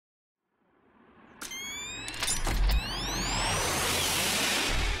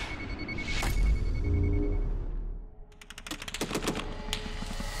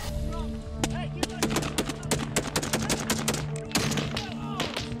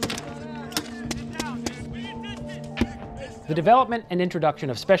The development and introduction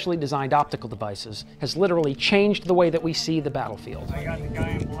of specially designed optical devices has literally changed the way that we see the battlefield. I got the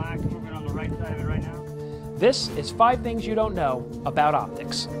guy in black moving on the right side of it right now. This is 5 things you don't know about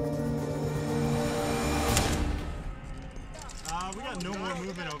optics. We got no more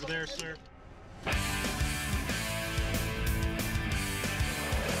movement over there, sir.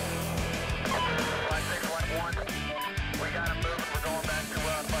 We got him moving. We're going back to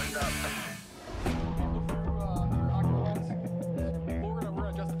buttoned up. We're gonna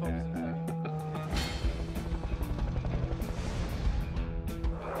adjust the focus in a second.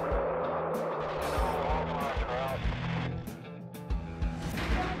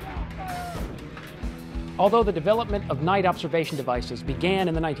 Although the development of night observation devices began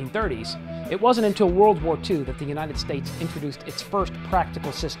in the 1930s, it wasn't until World War II that the United States introduced its first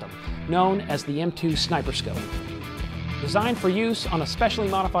practical system, known as the M2 sniper scope. Designed for use on a specially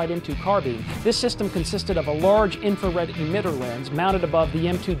modified M2 carbine, this system consisted of a large infrared emitter lens mounted above the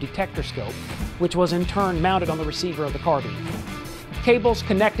M2 detector scope, which was in turn mounted on the receiver of the carbine. Cables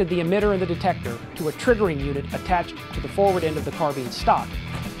connected the emitter and the detector to a triggering unit attached to the forward end of the carbine stock,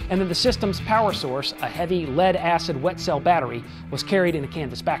 and then the system's power source, a heavy lead-acid wet cell battery, was carried in a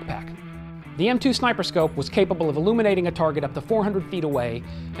canvas backpack. The M2 sniper scope was capable of illuminating a target up to 400 feet away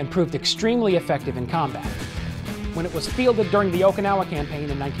and proved extremely effective in combat. When it was fielded during the Okinawa campaign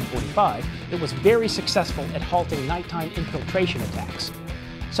in 1945, it was very successful at halting nighttime infiltration attacks,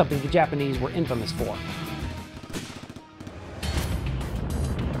 something the Japanese were infamous for.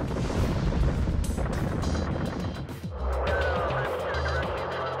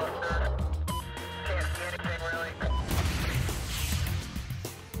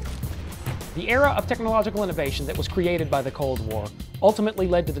 The era of technological innovation that was created by the Cold War ultimately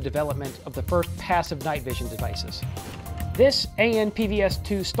led to the development of the first passive night vision devices. This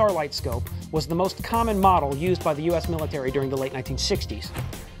NPVs-2 Starlight scope was the most common model used by the US military during the late 1960s.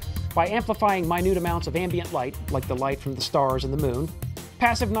 By amplifying minute amounts of ambient light, like the light from the stars and the moon,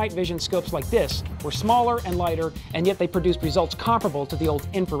 passive night vision scopes like this were smaller and lighter, and yet they produced results comparable to the old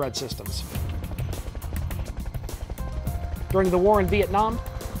infrared systems. During the war in Vietnam,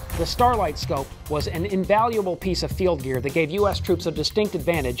 the Starlight scope was an invaluable piece of field gear that gave US troops a distinct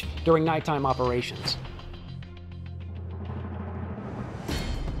advantage during nighttime operations.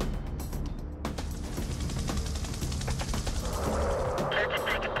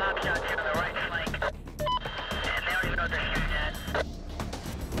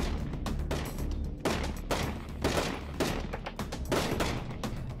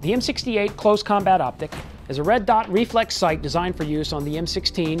 The M68 Close Combat Optic is a red dot reflex sight designed for use on the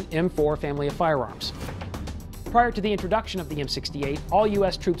M16, M4 family of firearms. Prior to the introduction of the M68, all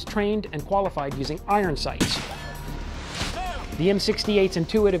US troops trained and qualified using iron sights. The M68's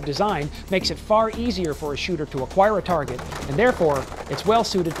intuitive design makes it far easier for a shooter to acquire a target, and therefore, it's well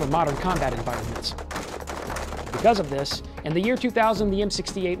suited for modern combat environments. Because of this, in the year 2000, the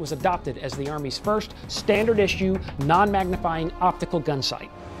M68 was adopted as the Army's first standard-issue, non-magnifying optical gun sight.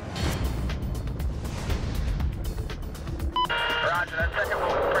 Roger, that second one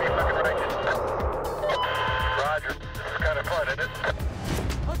was pretty fucking righteous. Roger, this is kind of fun, isn't it?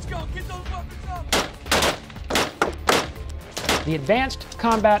 Let's go, get those weapons up! The Advanced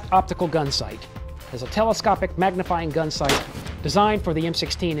Combat Optical Gun Sight is a telescopic magnifying gun sight designed for the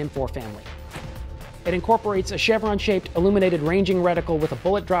M16 M4 family. It incorporates a chevron-shaped illuminated ranging reticle with a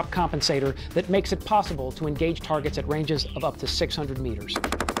bullet drop compensator that makes it possible to engage targets at ranges of up to 600 meters.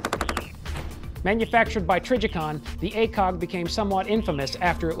 Manufactured by Trigicon, the ACOG became somewhat infamous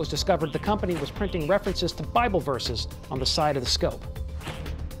after it was discovered the company was printing references to Bible verses on the side of the scope.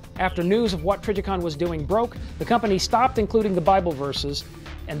 After news of what Trigicon was doing broke, the company stopped including the Bible verses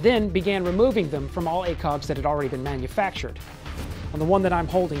and then began removing them from all ACOGs that had already been manufactured. On the one that I'm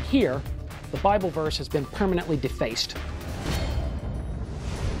holding here, the Bible verse has been permanently defaced.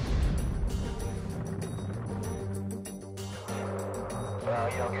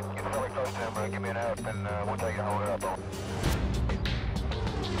 Get really close to him, give me an F, and we'll take it, hold it up.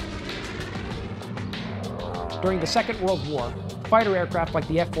 During the Second World War, fighter aircraft like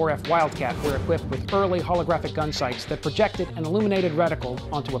the F-4F Wildcat were equipped with early holographic gun sights that projected an illuminated reticle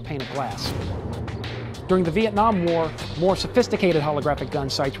onto a pane of glass. During the Vietnam War, more sophisticated holographic gun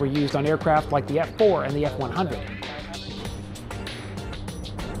sights were used on aircraft like the F-4 and the F-100.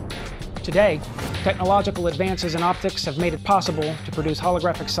 Today, technological advances in optics have made it possible to produce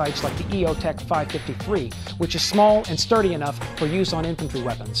holographic sights like the EOTech 553, which is small and sturdy enough for use on infantry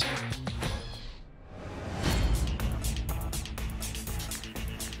weapons.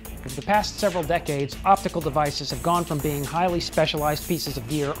 Over the past several decades, optical devices have gone from being highly specialized pieces of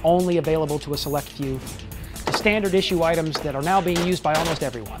gear only available to a select few, to standard issue items that are now being used by almost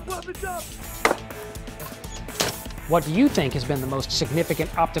everyone. What do you think has been the most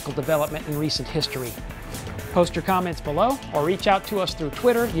significant optical development in recent history? Post your comments below or reach out to us through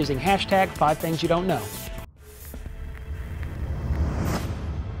Twitter using hashtag 5ThingsYouDon'tKnow.